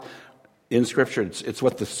in Scripture. It's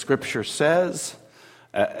what the Scripture says.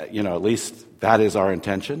 At least that is our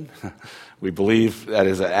intention. We believe that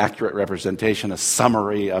is an accurate representation, a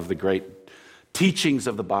summary of the great teachings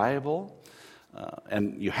of the Bible.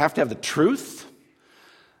 And you have to have the truth,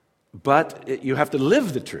 but you have to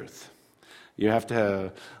live the truth. You have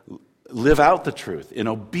to live out the truth in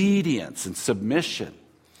obedience and submission.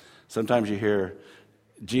 Sometimes you hear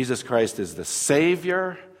Jesus Christ is the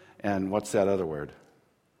Savior, and what's that other word?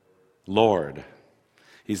 Lord.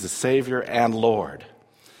 He's the Savior and Lord.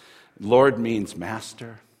 Lord means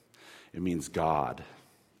master. It means God.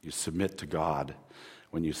 You submit to God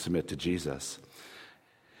when you submit to Jesus.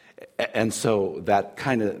 And so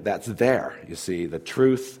that's there, you see, the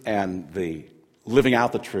truth and the living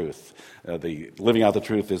out the truth. The living out the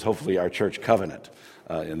truth is hopefully our church covenant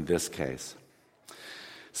in this case.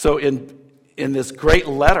 So in this great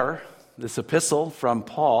letter, this epistle from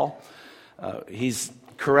Paul, he's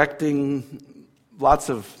correcting lots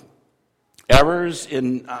of errors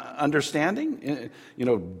in understanding,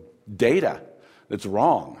 data that's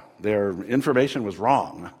wrong. Their information was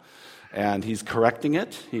wrong. And he's correcting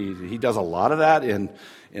it. He does a lot of that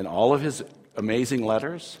in all of his amazing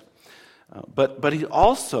letters. But he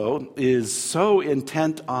also is so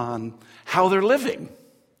intent on how they're living,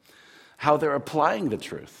 how they're applying the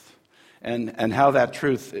truth, and how that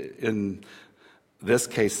truth in this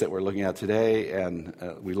case that we're looking at today, and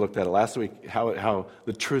we looked at it last week, how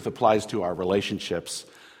the truth applies to our relationships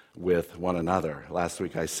with one another. Last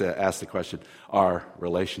week I asked the question, are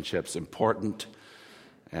relationships important?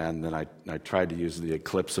 And then I tried to use the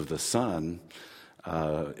eclipse of the sun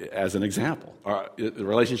as an example. Are the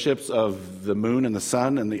relationships of the moon and the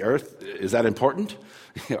sun and the earth, is that important?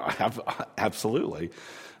 Absolutely.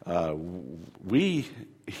 We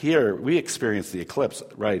experienced the eclipse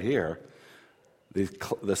right here.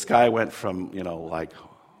 The sky went from, like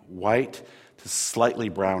white to slightly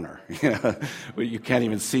browner. You can't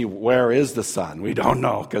even see where is the sun. We don't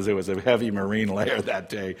know because it was a heavy marine layer that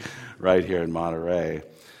day right here in Monterey.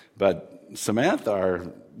 But Samantha, our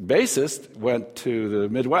bassist, went to the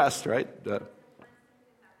Midwest, right?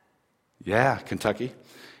 Kentucky.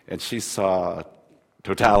 And she saw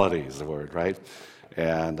totality is the word, right?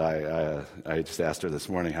 And I just asked her this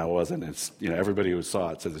morning how was it? And it's, everybody who saw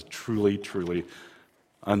it says it's truly, truly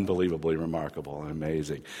unbelievably remarkable and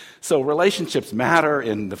amazing. So relationships matter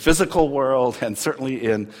in the physical world and certainly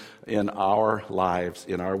in our lives,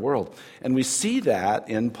 in our world. And we see that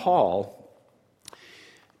in Paul.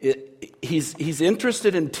 He's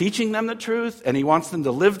interested in teaching them the truth, and he wants them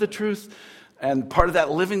to live the truth. And part of that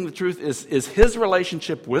living the truth is his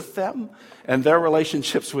relationship with them and their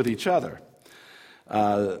relationships with each other.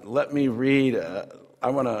 Let me read.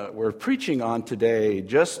 We're preaching on today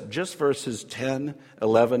just verses 10,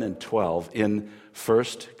 11, and 12 in 1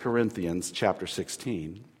 Corinthians chapter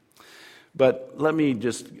 16. But let me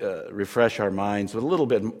just refresh our minds with a little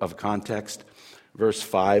bit of context. Verse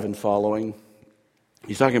 5 and following.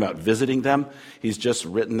 He's talking about visiting them. He's just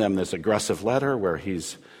written them this aggressive letter where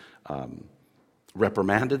he's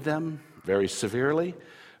reprimanded them very severely.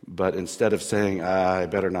 But instead of saying, I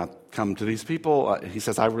better not come to these people, he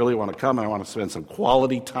says, I really want to come and I want to spend some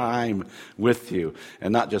quality time with you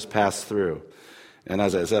and not just pass through. And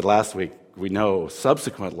as I said last week, we know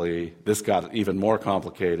subsequently this got even more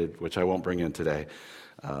complicated, which I won't bring in today.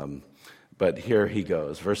 But here he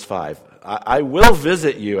goes, verse 5. I will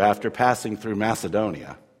visit you after passing through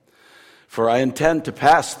Macedonia, for I intend to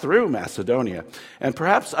pass through Macedonia, and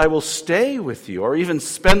perhaps I will stay with you or even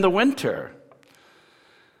spend the winter,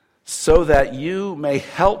 so that you may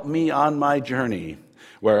help me on my journey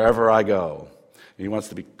wherever I go. And he wants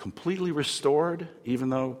to be completely restored, even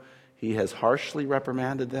though he has harshly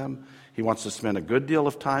reprimanded them. He wants to spend a good deal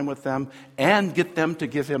of time with them and get them to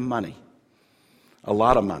give him money, a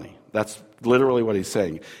lot of money. That's literally what he's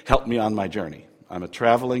saying. Help me on my journey. I'm a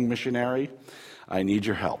traveling missionary. I need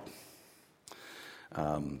your help.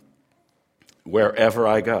 Wherever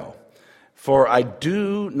I go. For I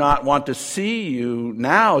do not want to see you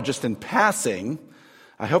now just in passing.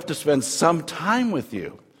 I hope to spend some time with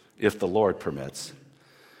you, if the Lord permits.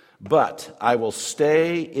 But I will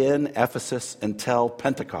stay in Ephesus until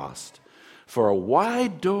Pentecost. For a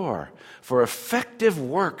wide door for effective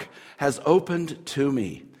work has opened to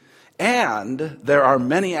me. And there are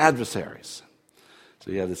many adversaries. So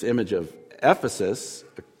you have this image of Ephesus,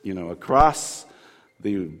 across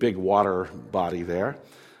the big water body there,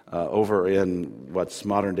 over in what's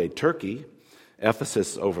modern-day Turkey,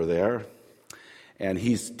 Ephesus over there. And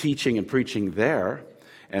he's teaching and preaching there,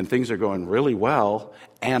 and things are going really well.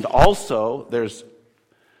 And also, there's,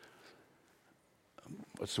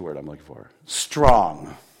 what's the word I'm looking for?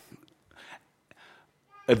 Strong.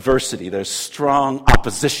 adversity, there's strong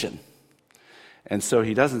opposition. And so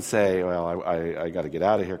he doesn't say, well, I got to get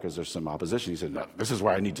out of here because there's some opposition. He said, no, this is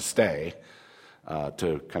where I need to stay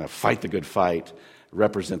to kind of fight the good fight,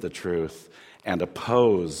 represent the truth, and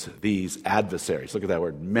oppose these adversaries. Look at that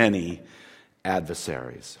word, many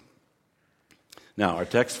adversaries. Now, our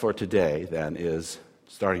text for today, then, is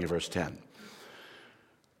starting at verse 10.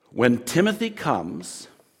 When Timothy comes,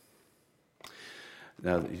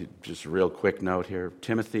 now just a real quick note here,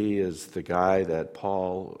 Timothy is the guy that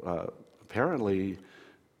Paul apparently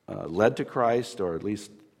led to Christ, or at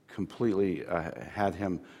least completely had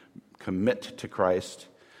him commit to Christ.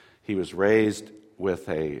 He was raised with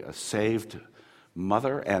a saved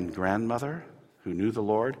mother and grandmother who knew the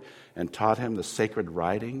Lord and taught him the sacred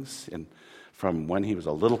writings from when he was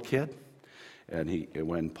a little kid. And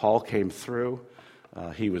when Paul came through,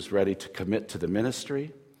 he was ready to commit to the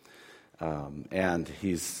ministry. And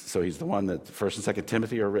he's the one that 1st and 2nd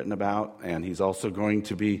Timothy are written about, and he's also going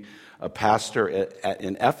to be a pastor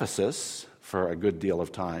in Ephesus for a good deal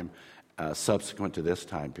of time subsequent to this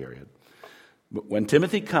time period. But when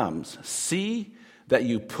Timothy comes, see that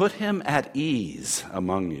you put him at ease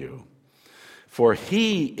among you, for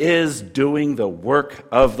he is doing the work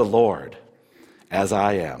of the Lord, as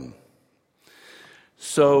I am.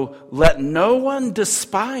 So let no one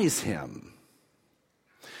despise him.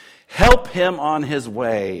 Help him on his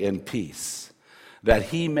way in peace, that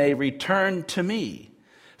he may return to me,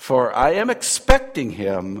 for I am expecting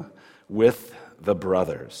him with the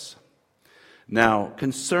brothers. Now,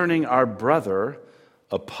 concerning our brother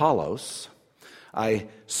Apollos, I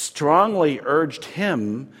strongly urged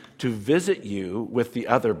him to visit you with the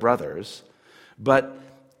other brothers, but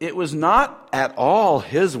it was not at all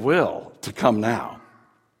his will to come now.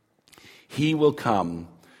 He will come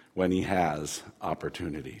when he has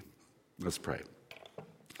opportunity. Let's pray.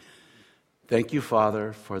 Thank you,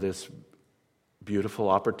 Father, for this beautiful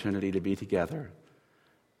opportunity to be together.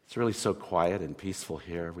 It's really so quiet and peaceful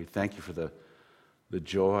here. We thank you for the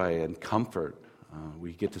joy and comfort.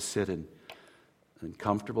 We get to sit in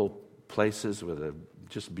comfortable places with a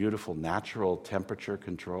just beautiful natural temperature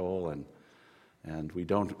control, and we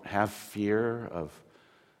don't have fear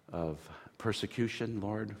of persecution,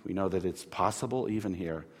 Lord. We know that it's possible even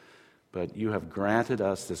here, but you have granted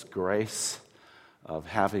us this grace of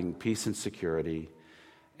having peace and security.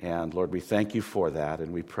 And Lord, we thank you for that,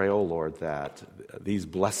 and we pray, oh Lord, that these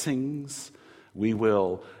blessings we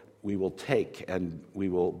will take, and we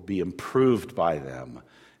will be improved by them,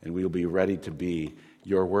 and we will be ready to be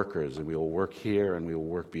your workers, and we will work here and we will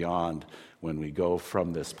work beyond when we go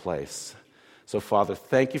from this place. So, Father,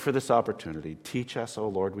 thank you for this opportunity. Teach us, oh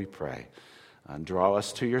Lord, we pray, and draw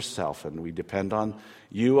us to yourself, and we depend on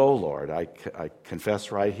you, oh Lord. I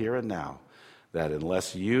confess right here and now that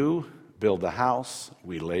unless you build the house,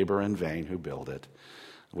 we labor in vain who build it.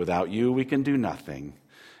 Without you, we can do nothing.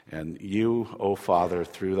 And you, oh Father,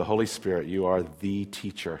 through the Holy Spirit, you are the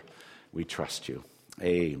teacher. We trust you.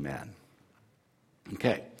 Amen.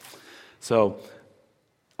 Okay, so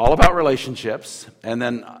all about relationships, and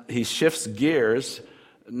then he shifts gears.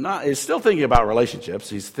 He's still thinking about relationships.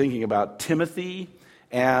 He's thinking about Timothy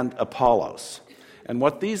and Apollos. And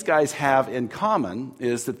what these guys have in common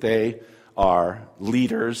is that they are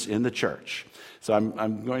leaders in the church. So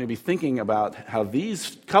I'm going to be thinking about how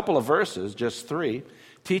these couple of verses, just 3,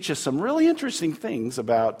 teach us some really interesting things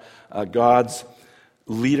about God's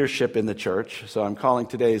leadership in the church. So I'm calling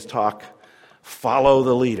today's talk, Follow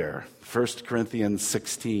the Leader, 1 Corinthians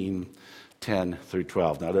 16, 10 through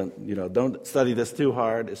 12. Now, don't study this too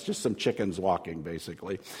hard. It's just some chickens walking,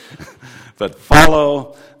 basically. But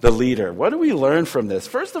follow the leader. What do we learn from this?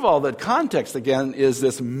 First of all, the context, again, is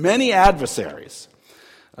this many adversaries.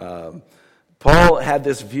 Paul had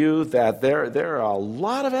this view that there are a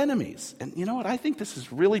lot of enemies. And you know what? I think this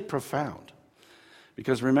is really profound.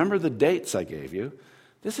 Because remember the dates I gave you.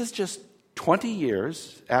 This is just 20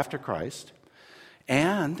 years after Christ.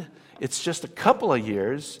 And it's just a couple of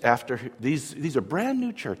years after these are brand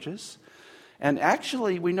new churches. And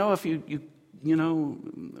actually, we know if you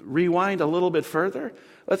rewind a little bit further,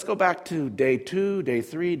 let's go back to day 2, day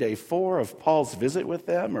 3, day 4 of Paul's visit with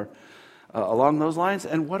them, or along those lines.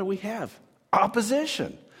 And what do we have?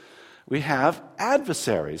 Opposition. We have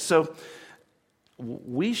adversaries. So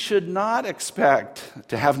we should not expect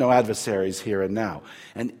to have no adversaries here and now.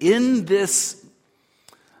 And in this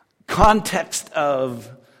context of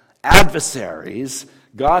adversaries,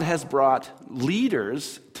 God has brought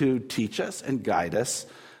leaders to teach us and guide us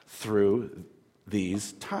through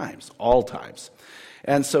these times, all times.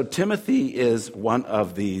 And so Timothy is one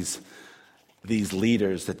of these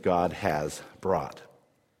leaders that God has brought.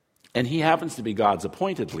 And he happens to be God's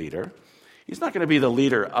appointed leader. He's not going to be the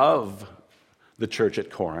leader of the church at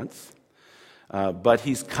Corinth, but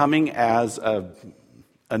he's coming as a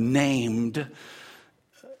named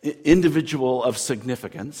individual of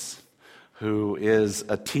significance who is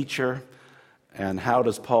a teacher. And how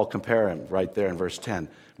does Paul compare him? Right there in verse 10.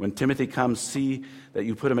 When Timothy comes, see that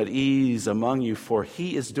you put him at ease among you, for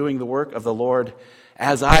he is doing the work of the Lord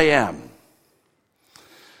as I am.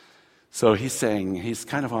 So he's saying he's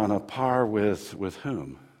kind of on a par with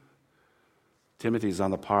whom? Timothy's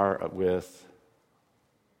on the par with,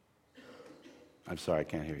 I'm sorry, I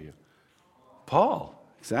can't hear you. Paul,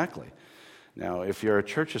 exactly. Now, if you're a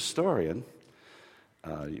church historian,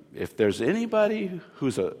 if there's anybody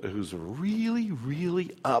who's really,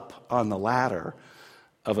 really up on the ladder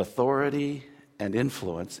of authority and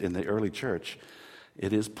influence in the early church,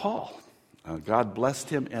 it is Paul. God blessed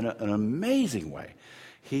him in an amazing way.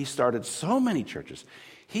 He started so many churches.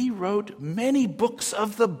 He wrote many books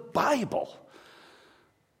of the Bible.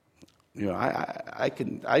 You know,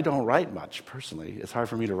 I don't write much personally. It's hard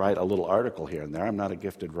for me to write a little article here and there. I'm not a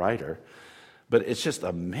gifted writer. But it's just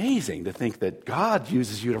amazing to think that God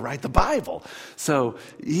uses you to write the Bible. So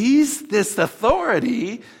he's this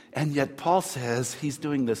authority, and yet Paul says he's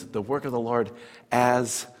doing the work of the Lord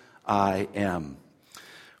as I am.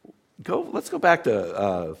 Let's go back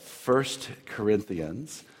to 1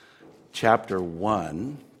 Corinthians chapter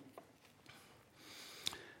 1.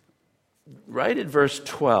 Right at verse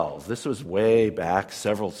 12. This was way back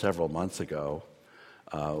several months ago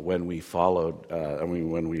when we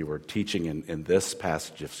when we were teaching in this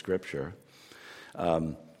passage of Scripture.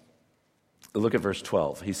 Look at verse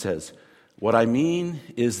 12. He says, what I mean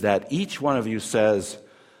is that each one of you says,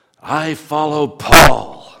 I follow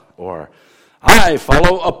Paul, or I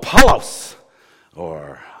follow Apollos,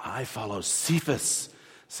 or I follow Cephas.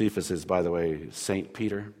 Cephas is, by the way, St.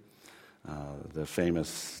 Peter, the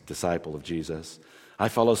famous disciple of Jesus. I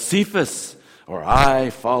follow Cephas, or I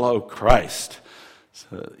follow Christ.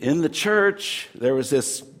 So in the church, there was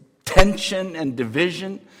this tension and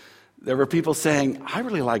division. There were people saying, I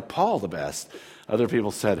really like Paul the best. Other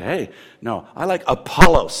people said, hey, no, I like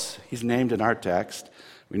Apollos. He's named in our text.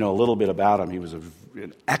 We know a little bit about him. He was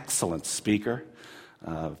an excellent speaker.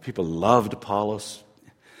 People loved Apollos.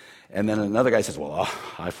 And then another guy says, well,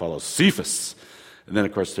 I follow Cephas. And then,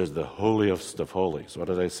 of course, there's the holiest of holies. What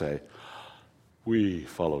do they say? We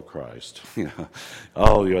follow Christ.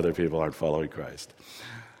 All the other people aren't following Christ.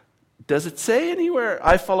 Does it say anywhere,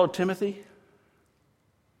 I follow Timothy?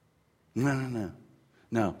 No.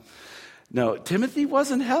 Timothy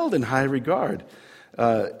wasn't held in high regard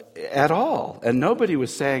at all. And nobody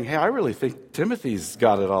was saying, hey, I really think Timothy's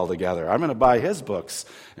got it all together. I'm going to buy his books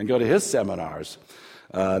and go to his seminars.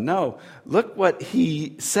 No. Look what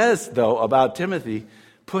he says, though, about Timothy.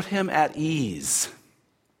 Put him at ease.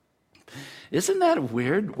 Isn't that a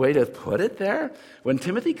weird way to put it there? When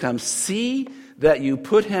Timothy comes, see that you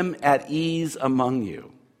put him at ease among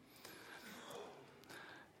you.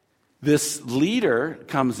 This leader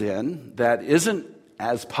comes in that isn't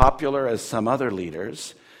as popular as some other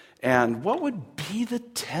leaders. And what would be the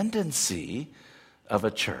tendency of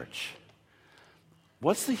a church?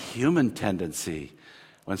 What's the human tendency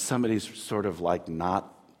when somebody's sort of like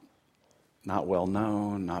not well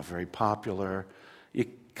known, not very popular? You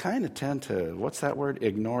kind of tend to, what's that word?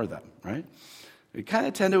 Ignore them, right? You kind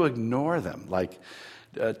of tend to ignore them, like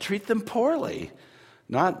treat them poorly,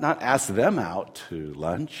 not ask them out to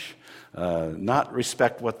lunch, not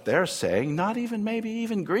respect what they're saying, not even maybe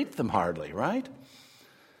even greet them hardly, right?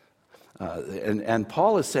 And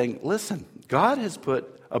Paul is saying, listen, God has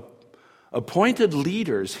put appointed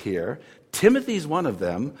leaders here. Timothy's one of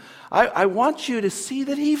them. I want you to see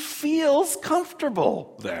that he feels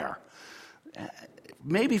comfortable there.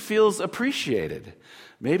 Maybe feels appreciated.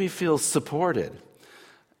 Maybe feels supported.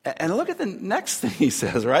 And look at the next thing he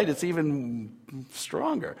says, right? It's even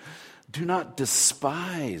stronger. Do not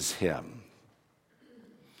despise him.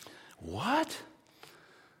 What?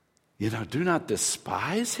 Do not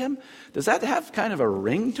despise him? Does that have kind of a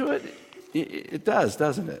ring to it? It does,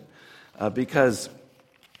 doesn't it? Because,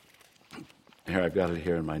 here, I've got it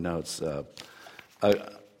here in my notes.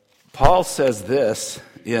 Paul says this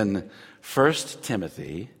in 1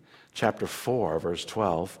 Timothy chapter 4, verse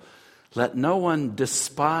 12. Let no one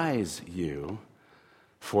despise you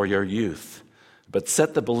for your youth, but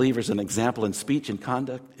set the believers an example in speech and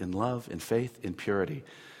conduct, in love, in faith, in purity.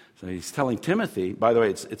 So he's telling Timothy, by the way,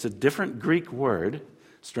 it's a different Greek word,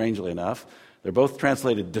 strangely enough. They're both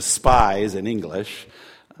translated despise in English.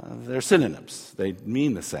 They're synonyms. They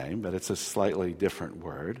mean the same, but it's a slightly different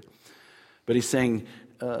word. But he's saying,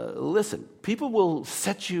 listen, people will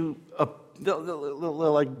set you up,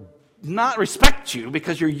 they'll like not respect you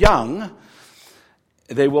because you're young.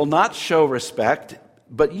 They will not show respect,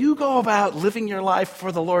 but you go about living your life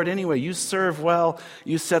for the Lord anyway. You serve well,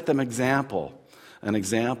 you set them an example.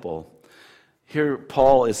 Here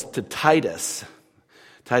Paul is to Titus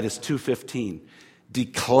 2:15.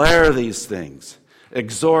 Declare these things,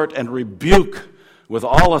 exhort and rebuke with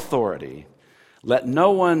all authority. Let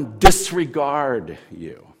no one disregard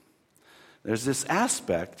you. There's this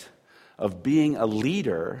aspect of being a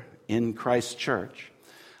leader in Christ's church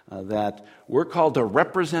that we're called to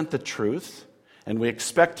represent the truth, and we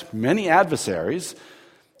expect many adversaries,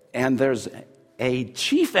 and there's a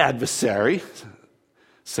chief adversary,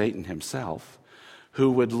 Satan himself,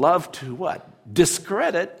 who would love to what?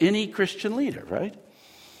 Discredit any Christian leader, right?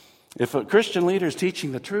 If a Christian leader is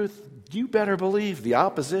teaching the truth, you better believe the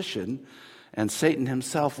opposition and Satan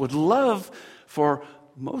himself would love for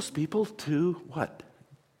most people to what?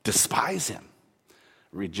 Despise him,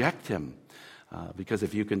 reject him. Because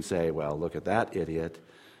if you can say, well, look at that idiot,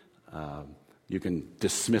 you can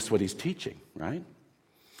dismiss what he's teaching, right?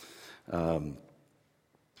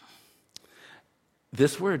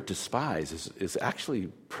 This word despise is actually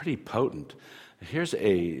pretty potent. Here's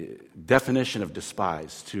a definition of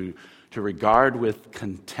despise: to regard with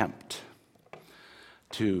contempt,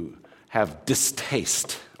 to have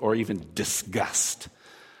distaste or even disgust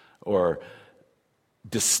or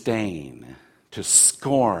disdain, to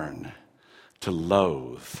scorn, to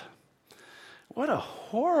loathe. What a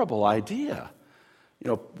horrible idea.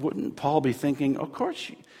 Wouldn't Paul be thinking, of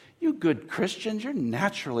course, you good Christians, you're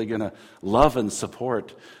naturally going to love and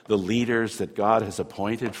support the leaders that God has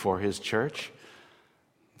appointed for his church?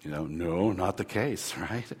 No, not the case,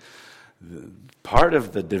 right? Part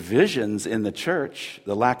of the divisions in the church,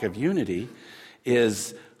 the lack of unity,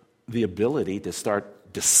 is the ability to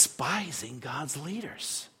start despising God's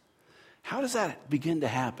leaders. How does that begin to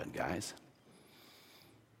happen, guys?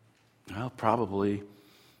 Well, probably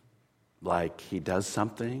like he does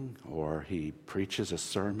something, or he preaches a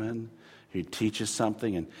sermon, he teaches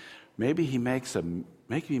something, and maybe he makes a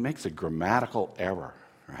grammatical error,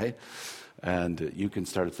 right? And you can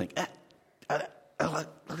start to think, look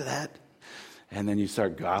at that. And then you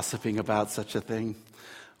start gossiping about such a thing.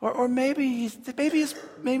 Or maybe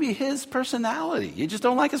his personality. You just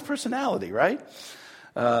don't like his personality, right?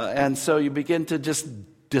 And so you begin to just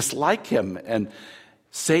dislike him. And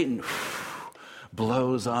Satan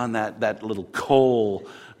blows on that little coal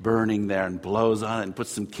burning there and blows on it and puts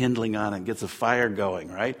some kindling on it and gets a fire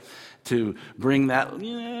going, right? To bring that,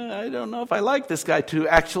 I don't know if I like this guy, to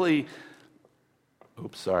actually...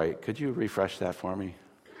 Oops, sorry. Could you refresh that for me?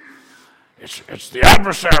 It's the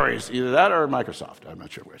adversaries, either that or Microsoft. I'm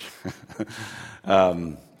not sure which.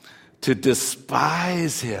 To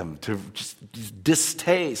despise him, to just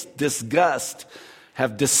distaste, disgust,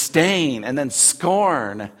 have disdain, and then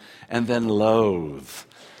scorn, and then loathe.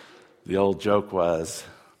 The old joke was,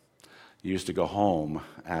 you used to go home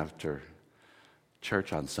after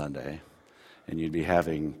church on Sunday,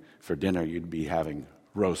 and for dinner, you'd be having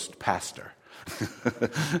roast pastor.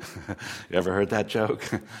 You ever heard that joke?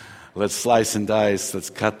 Let's slice and dice, let's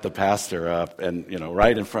cut the pastor up, and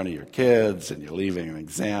right in front of your kids, and you're leaving an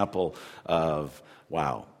example of,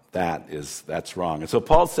 wow, that's wrong. And so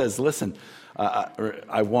Paul says, listen,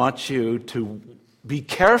 I want you to be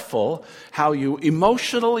careful how you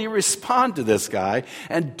emotionally respond to this guy,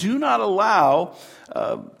 and do not allow,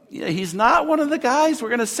 he's not one of the guys we're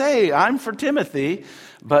going to say, I'm for Timothy,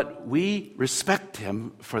 but we respect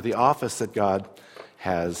him for the office that God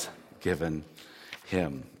has given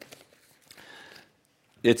him.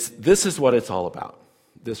 This is what it's all about,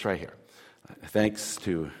 this right here. Thanks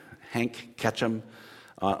to Hank Ketchum,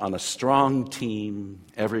 on a strong team,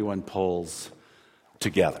 everyone pulls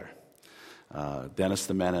together. Dennis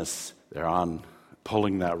the Menace, they're on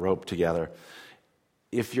pulling that rope together.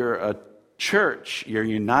 If you're a church, you're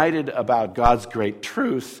united about God's great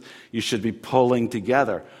truth, you should be pulling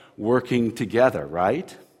together, working together,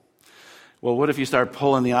 right? Well, what if you start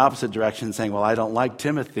pulling the opposite direction, saying, well, I don't like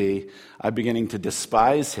Timothy, I'm beginning to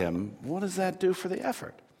despise him? What does that do for the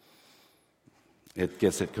effort? It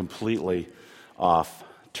gets it completely off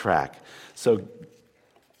track. So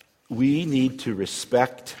we need to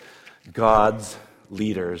respect God's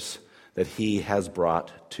leaders that he has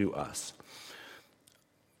brought to us.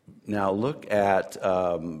 Now look at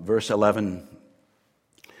verse 11.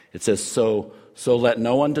 It says, so let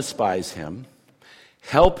no one despise him.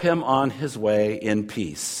 Help him on his way in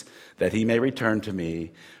peace, that he may return to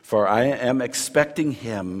me, for I am expecting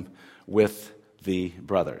him with the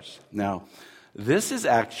brothers. Now, This is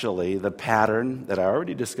actually the pattern that I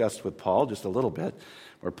already discussed with Paul just a little bit,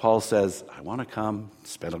 where Paul says, I want to come,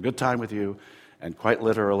 spend a good time with you, and quite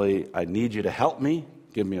literally, I need you to help me,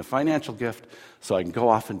 give me a financial gift, so I can go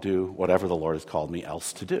off and do whatever the Lord has called me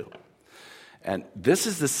else to do. And this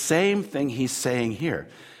is the same thing he's saying here.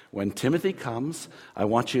 When Timothy comes, I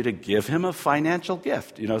want you to give him a financial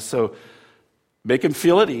gift. So make him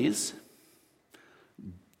feel at ease.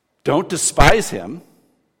 Don't despise him.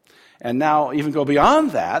 And now even go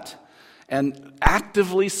beyond that and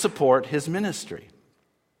actively support his ministry.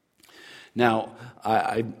 Now,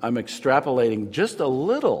 I'm extrapolating just a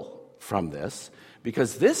little from this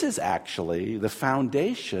because this is actually the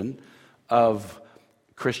foundation of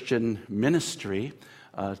Christian ministry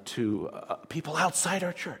to people outside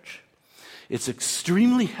our church. It's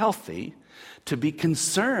extremely healthy to be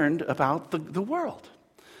concerned about the world,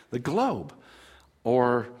 the globe,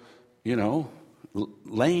 or,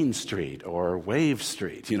 Lane Street or Wave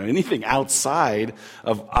Street, anything outside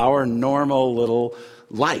of our normal little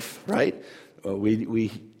life, right?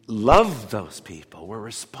 We love those people. We're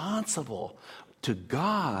responsible to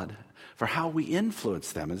God for how we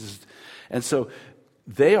influence them. And so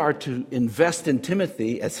they are to invest in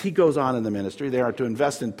Timothy as he goes on in the ministry. They are to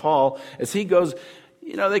invest in Paul as he goes.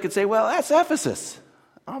 They could say, well, that's Ephesus.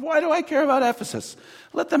 Why do I care about Ephesus?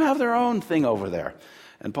 Let them have their own thing over there.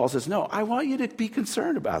 And Paul says, no, I want you to be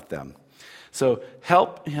concerned about them. So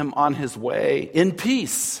help him on his way in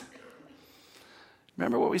peace.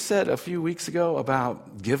 Remember what we said a few weeks ago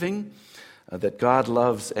about giving? That God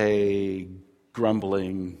loves a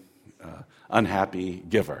grumbling, unhappy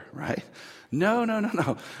giver, right? No.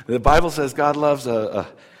 The Bible says God loves a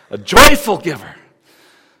joyful giver.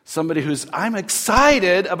 Somebody I'm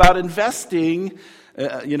excited about investing,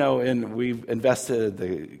 and we've invested,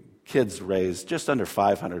 the kids raised just under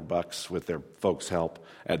 $500 with their folks' help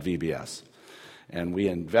at VBS. And we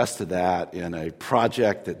invested that in a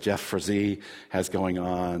project that Jeff Frazee has going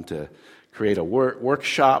on to create a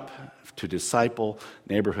workshop to disciple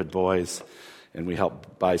neighborhood boys. And we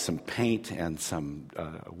helped buy some paint and some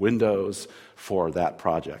windows for that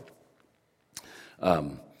project.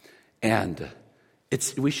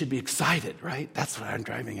 We should be excited, right? That's what I'm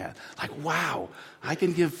driving at. Like, wow, I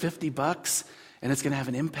can give $50 and it's going to have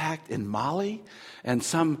an impact in Mali, and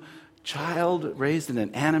some child raised in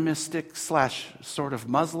an animistic / sort of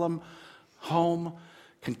Muslim home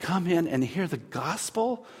can come in and hear the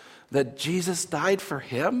gospel that Jesus died for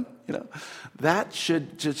him. That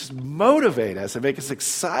should just motivate us and make us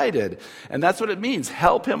excited. And that's what it means.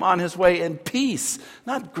 Help him on his way in peace,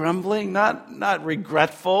 not grumbling, not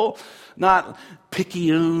regretful, not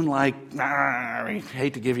picayune like, I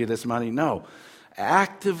hate to give you this money. No,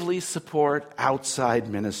 actively support outside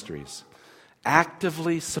ministries.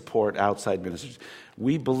 Actively support outside ministries.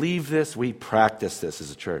 We believe this. We practice this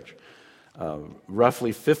as a church.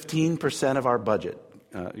 Roughly 15% of our budget,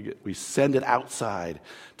 we send it outside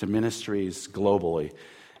to ministries globally.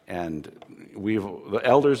 And the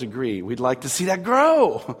elders agree. We'd like to see that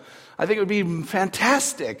grow. I think it would be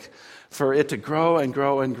fantastic for it to grow and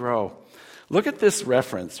grow and grow. Look at this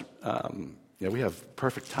reference. We have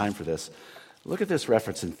perfect time for this. Look at this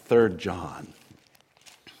reference in 3 John.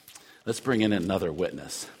 Let's bring in another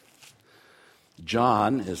witness.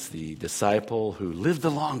 John is the disciple who lived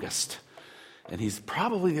the longest, and he's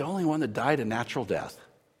probably the only one that died a natural death.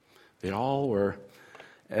 They all were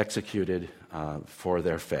executed for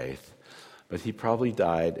their faith, but he probably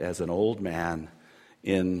died as an old man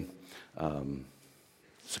in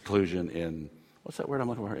seclusion in, what's that word I'm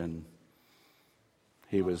looking for?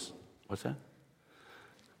 What's that?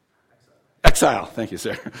 Exile. Thank you,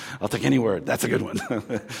 sir. I'll take any word. That's a good one.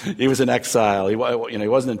 He was in exile. He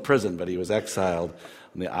wasn't in prison, but he was exiled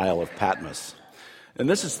on the Isle of Patmos. And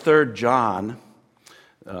this is 3 John,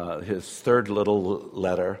 his third little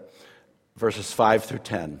letter, verses 5 through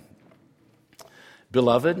 10.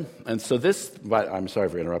 Beloved, and so this, I'm sorry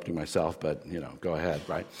for interrupting myself, but, go ahead,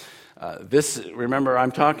 right? Remember,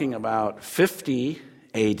 I'm talking about 50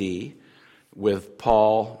 AD with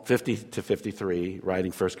Paul, 50 to 53,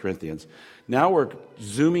 writing 1 Corinthians. Now we're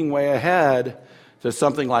zooming way ahead to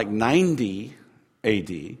something like 90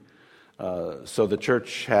 AD. So the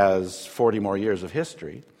church has 40 more years of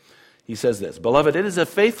history. He says this, Beloved, it is a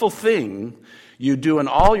faithful thing you do in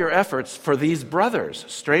all your efforts for these brothers,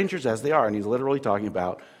 strangers as they are. And he's literally talking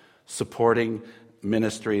about supporting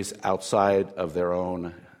ministries outside of their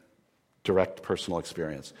own direct personal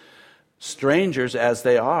experience. Strangers as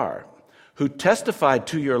they are, who testified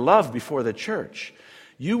to your love before the church.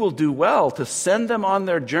 You will do well to send them on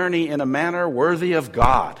their journey in a manner worthy of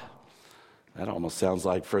God. That almost sounds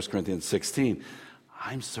like 1 Corinthians 16.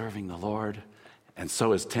 I'm serving the Lord, And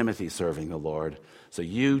so is Timothy serving the Lord. So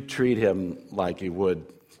you treat him like you would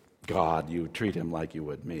God. You treat him like you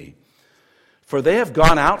would me. For they have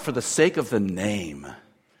gone out for the sake of the name,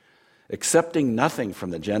 accepting nothing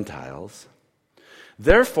from the Gentiles.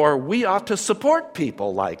 Therefore, we ought to support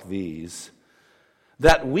people like these,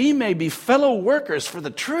 that we may be fellow workers for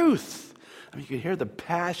the truth. I mean, you can hear the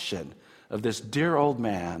passion of this dear old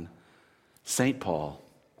man, St.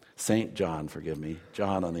 John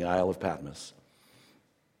on the Isle of Patmos.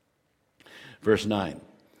 Verse 9,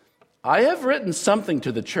 I have written something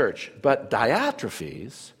to the church, but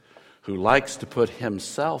Diotrephes, who likes to put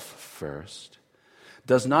himself first,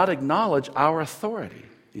 does not acknowledge our authority.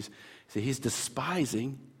 He's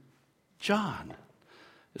despising John.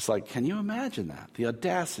 It's like, can you imagine that? The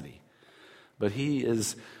audacity. But he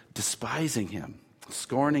is despising him,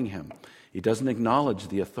 scorning him. He doesn't acknowledge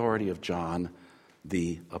the authority of John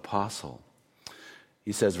the apostle.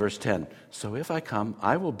 He says, verse 10, so if I come,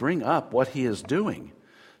 I will bring up what he is doing,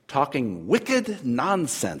 talking wicked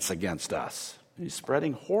nonsense against us. He's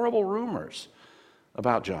spreading horrible rumors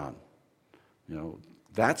about John.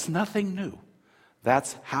 That's nothing new.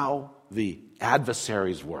 That's how the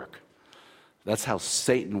adversaries work. That's how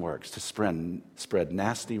Satan works, to spread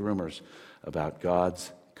nasty rumors about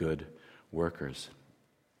God's good workers.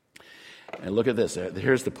 And look at this.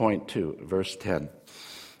 Here's the point, too. Verse 10.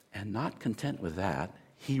 And not content with that,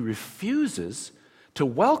 he refuses to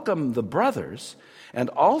welcome the brothers and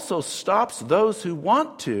also stops those who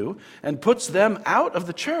want to and puts them out of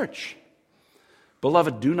the church.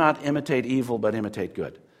 Beloved, do not imitate evil, but imitate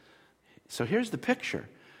good. So here's the picture.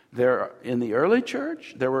 In the early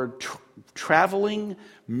church, there were traveling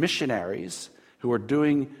missionaries who were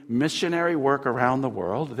doing missionary work around the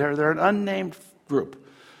world. They're an unnamed group.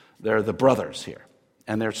 They're the brothers here.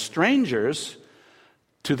 And they're strangers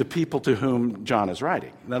to the people to whom John is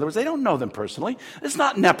writing. In other words, they don't know them personally. It's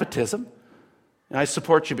not nepotism. I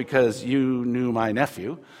support you because you knew my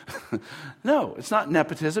nephew. No, it's not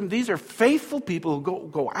nepotism. These are faithful people who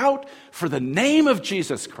go out for the name of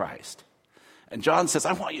Jesus Christ. And John says,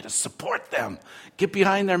 I want you to support them. Get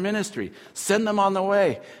behind their ministry. Send them on the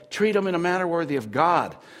way. Treat them in a manner worthy of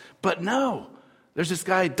God. But no, there's this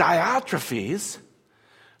guy Diotrephes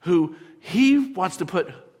who he wants to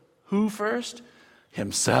put who first?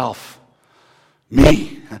 Himself.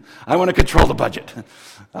 Me. I want to control the budget.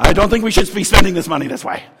 I don't think we should be spending this money this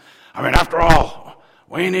way. I mean, after all,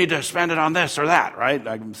 we need to spend it on this or that, right?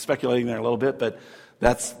 I'm speculating there a little bit, but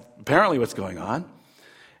that's apparently what's going on.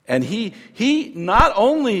 And he not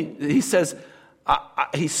only, he says,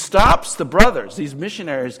 he stops the brothers. These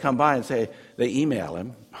missionaries come by and say, they email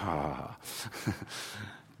him.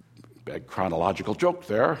 Bad chronological joke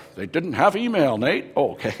there. They didn't have email, Nate.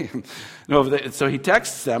 Oh, okay. So he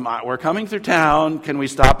texts them, we're coming through town. Can we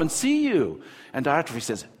stop and see you? And Diotrephes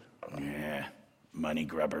says, money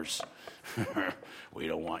grubbers. We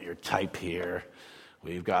don't want your type here.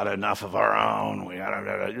 We've got enough of our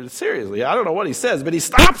own. Seriously, I don't know what he says, but he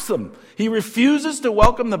stops them. He refuses to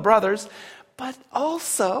welcome the brothers, but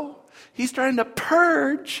also he's trying to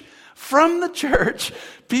purge from the church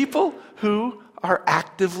people who are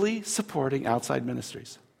actively supporting outside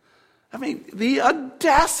ministries. I mean, the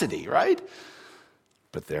audacity, right?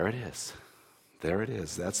 But there it is. There it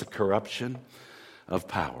is. That's a corruption of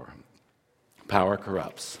power. Power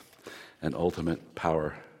corrupts, and ultimate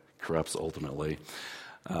power corrupts ultimately.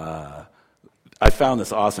 I found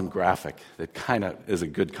this awesome graphic that kind of is a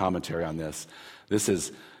good commentary on this. This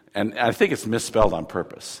is, and I think it's misspelled on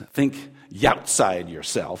purpose. Think outside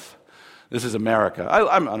yourself. This is America.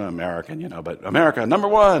 I'm an American, but America, number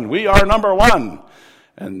one. We are number one.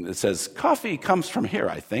 And it says, coffee comes from here,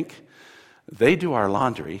 I think. They do our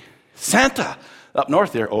laundry. Santa, up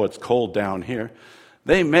north there. Oh, it's cold down here.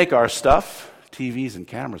 They make our stuff. TVs and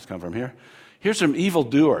cameras come from here. Here's some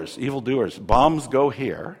evildoers. Bombs go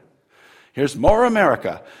here. Here's more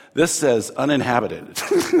America. This says uninhabited.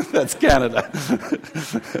 That's Canada.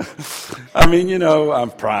 I mean,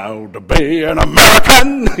 I'm proud to be an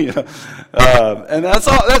American. And that's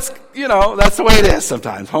all. That's the way it is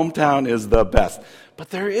sometimes. Hometown is the best.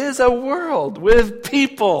 But there is a world with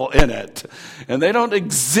people in it. And they don't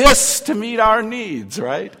exist to meet our needs,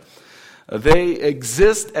 right? They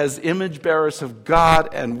exist as image bearers of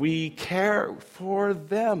God, and we care for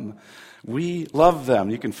them. We love them.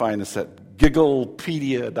 You can find this at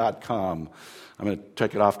gigglepedia.com. I'm going to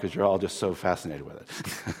check it off because you're all just so fascinated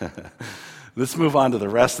with it. Let's move on to the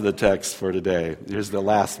rest of the text for today. Here's the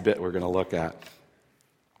last bit we're going to look at.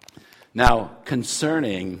 Now,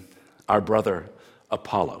 concerning our brother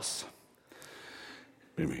Apollos.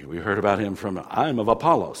 We heard about him from I'm of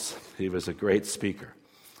Apollos. He was a great speaker.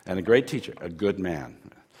 and a great teacher, a good man.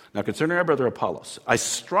 Now concerning our brother Apollos, I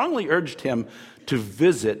strongly urged him to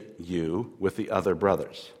visit you with the other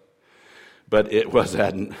brothers. But it was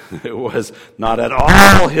not at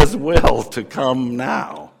all his will to come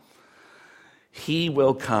now. He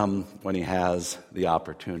will come when he has the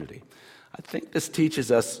opportunity. I think this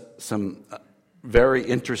teaches us some very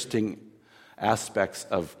interesting aspects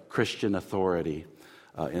of Christian authority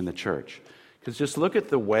in the church. Because just look at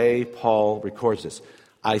the way Paul records this.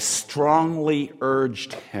 I strongly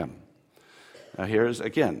urged him. Now here's,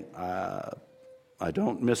 again, I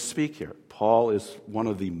don't misspeak here. Paul is one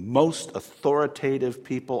of the most authoritative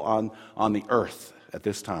people on the earth at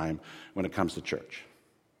this time when it comes to church.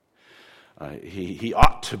 He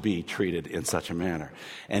ought to be treated in such a manner.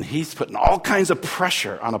 And he's putting all kinds of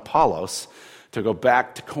pressure on Apollos to go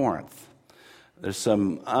back to Corinth. There's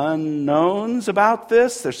some unknowns about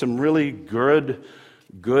this. There's some really good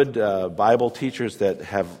Bible teachers that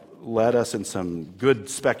have led us in some good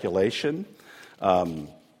speculation. One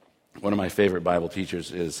of my favorite Bible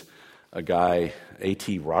teachers is a guy,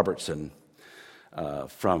 A.T. Robertson,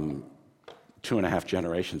 from 2.5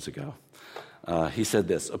 generations ago. He said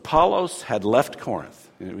this: Apollos had left Corinth.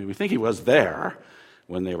 We think he was there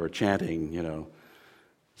when they were chanting,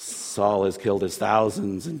 Saul has killed his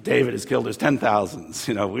thousands and David has killed his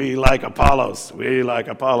 10,000s. We like Apollos. We like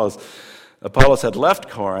Apollos. Apollos had left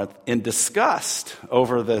Corinth in disgust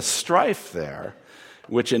over the strife there,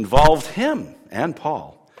 which involved him and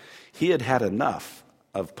Paul. He had had enough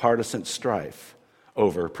of partisan strife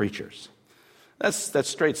over preachers. That's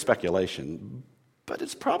straight speculation, but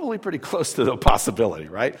it's probably pretty close to the possibility,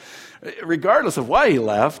 right? Regardless of why he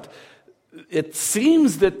left, it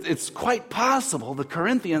seems that it's quite possible the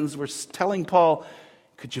Corinthians were telling Paul,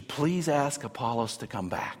 could you please ask Apollos to come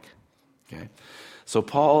back? Okay. So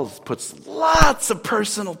Paul puts lots of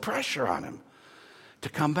personal pressure on him to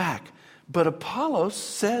come back. But Apollos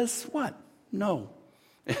says what? No.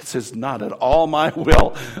 It says, not at all my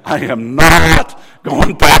will. I am not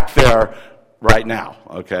going back there right now.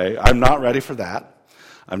 Okay? I'm not ready for that.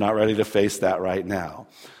 I'm not ready to face that right now.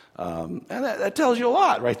 And that tells you a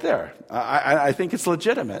lot right there. I think it's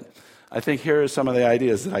legitimate. I think here are some of the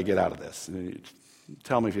ideas that I get out of this.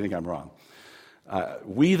 Tell me if you think I'm wrong.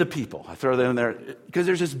 We the people, I throw that in there because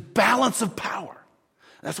there's this balance of power.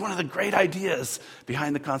 That's one of the great ideas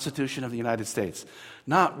behind the Constitution of the United States.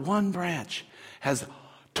 Not one branch has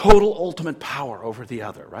total ultimate power over the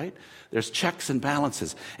other, right? There's checks and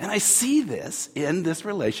balances. And I see this in this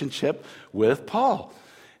relationship with Paul.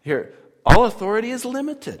 Here, all authority is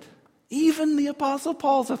limited. Even the Apostle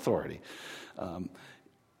Paul's authority.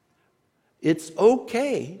 It's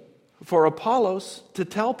okay for Apollos to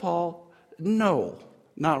tell Paul, no,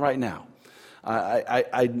 not right now.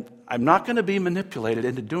 I'm not going to be manipulated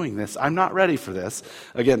into doing this. I'm not ready for this.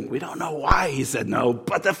 Again, we don't know why he said no,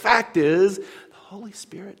 but the fact is, the Holy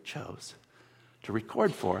Spirit chose to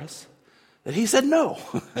record for us that he said no.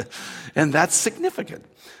 And that's significant.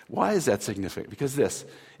 Why is that significant? Because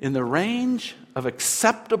in the range of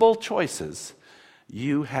acceptable choices,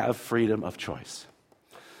 you have freedom of choice.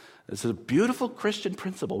 This is a beautiful Christian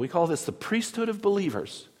principle. We call this the priesthood of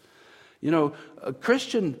believers. A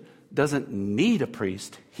Christian doesn't need a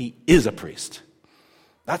priest. He is a priest.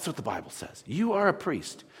 That's what the Bible says. You are a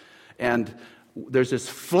priest. And there's this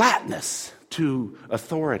flatness to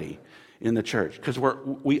authority in the church because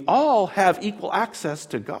we all have equal access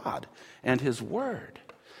to God and His Word.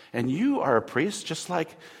 And you are a priest just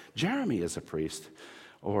like Jeremy is a priest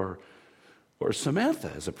or Samantha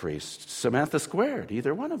is a priest. Samantha squared,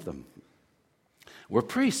 either one of them. We're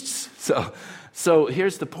priests. So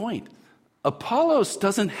here's the point. Apollos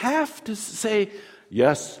doesn't have to say,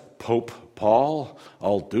 yes, Pope Paul,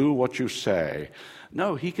 I'll do what you say.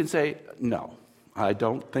 No, he can say, no, I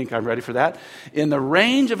don't think I'm ready for that. In the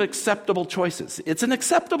range of acceptable choices. It's an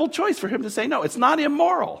acceptable choice for him to say no. It's not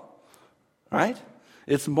immoral, right?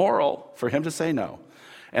 It's moral for him to say no.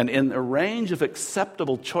 And in the range of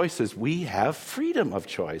acceptable choices, we have freedom of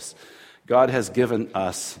choice. God has given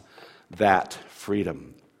us that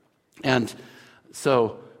freedom. And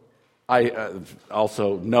so I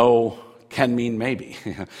also no can mean maybe.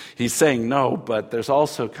 He's saying no, but there's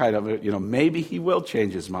also kind of, maybe he will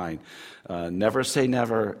change his mind. Never say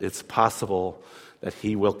never. It's possible that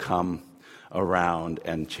he will come around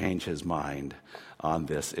and change his mind on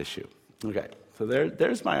this issue. Okay, so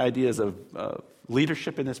there's my ideas of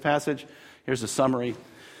leadership in this passage. Here's a summary.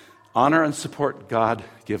 Honor and support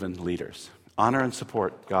God-given leaders. Honor and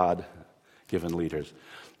support God-given leaders.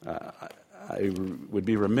 I would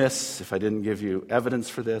be remiss if I didn't give you evidence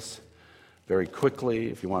for this very quickly.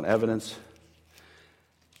 If you want evidence,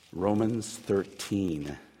 Romans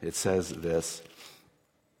 13 it says this: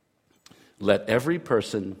 "Let every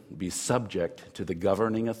person be subject to the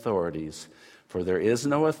governing authorities, for there is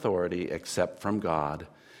no authority except from God,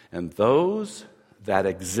 and those that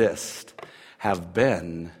exist have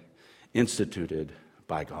been instituted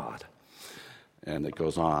by God." And it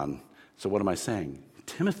goes on. So what am I saying?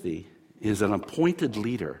 Timothy is an appointed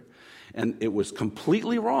leader, and it was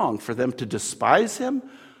completely wrong for them to despise him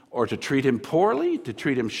or to treat him poorly, to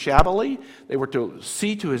treat him shabbily. They were to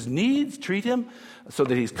see to his needs, treat him so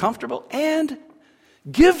that he's comfortable, and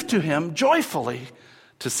give to him joyfully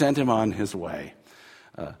to send him on his way.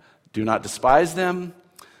 Do not despise them.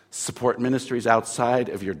 Support ministries outside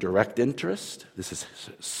of your direct interest. This is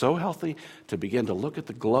so healthy to begin to look at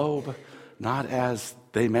the globe, not as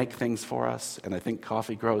they make things for us, and I think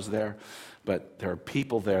coffee grows there, but there are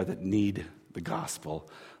people there that need the gospel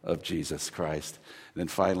of Jesus Christ. And then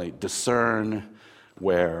finally, discern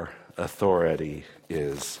where authority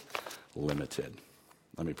is limited.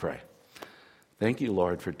 Let me pray. Thank you,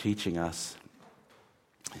 Lord, for teaching us.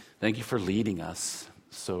 Thank you for leading us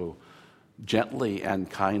so gently and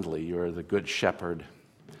kindly. You are the good shepherd.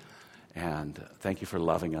 And thank you for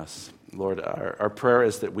loving us. Lord, our prayer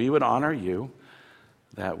is that we would honor you,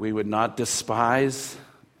 that we would not despise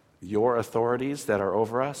your authorities that are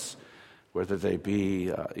over us, whether they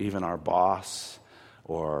be even our boss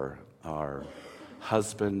or our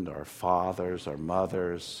husband, our fathers, our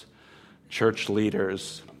mothers, church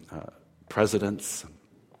leaders, presidents,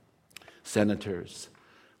 senators.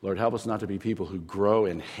 Lord, help us not to be people who grow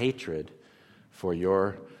in hatred for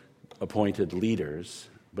your appointed leaders,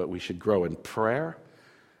 but we should grow in prayer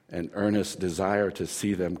and earnest desire to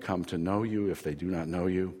see them come to know you if they do not know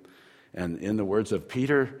you. And in the words of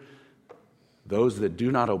Peter, those that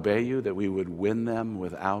do not obey you, that we would win them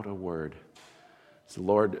without a word. So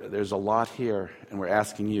Lord, there's a lot here, and we're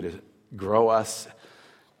asking you to grow us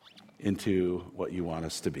into what you want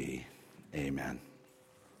us to be. Amen.